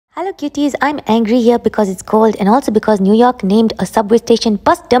Hello cuties, I'm angry here because it's cold and also because New York named a subway station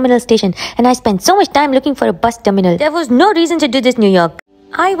bus terminal station and I spent so much time looking for a bus terminal. There was no reason to do this, New York.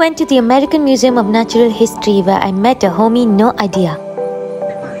 I went to the American Museum of Natural History where I met a homie, no idea.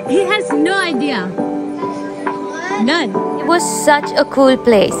 He has no idea. None. It was such a cool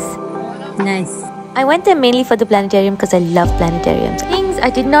place. Nice. I went there mainly for the planetarium because I love planetariums. Things I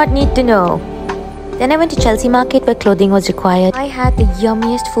did not need to know. Then I went to Chelsea Market where clothing was required. I had the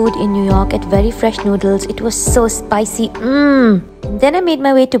yummiest food in New York at Very Fresh Noodles. It was so spicy. Then I made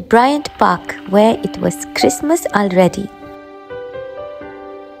my way to Bryant Park where it was Christmas already.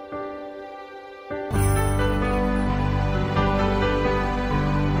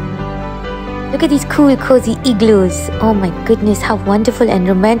 Look at these cool cozy igloos. Oh my goodness, how wonderful and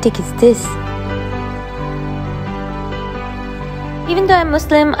romantic is this? Even though I'm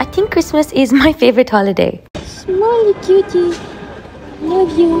Muslim, I think Christmas is my favorite holiday. Smiley cutie,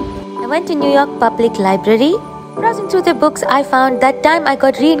 love you. I went to New York Public Library. Browsing through the books, I found That Time I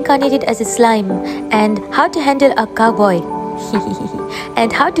Got Reincarnated as a Slime and How to Handle a Cowboy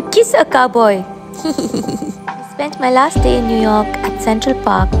and How to Kiss a Cowboy. I spent my last day in New York at Central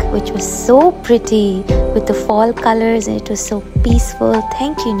Park, which was so pretty with the fall colors and it was so peaceful.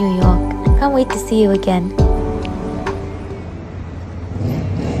 Thank you, New York. I can't wait to see you again.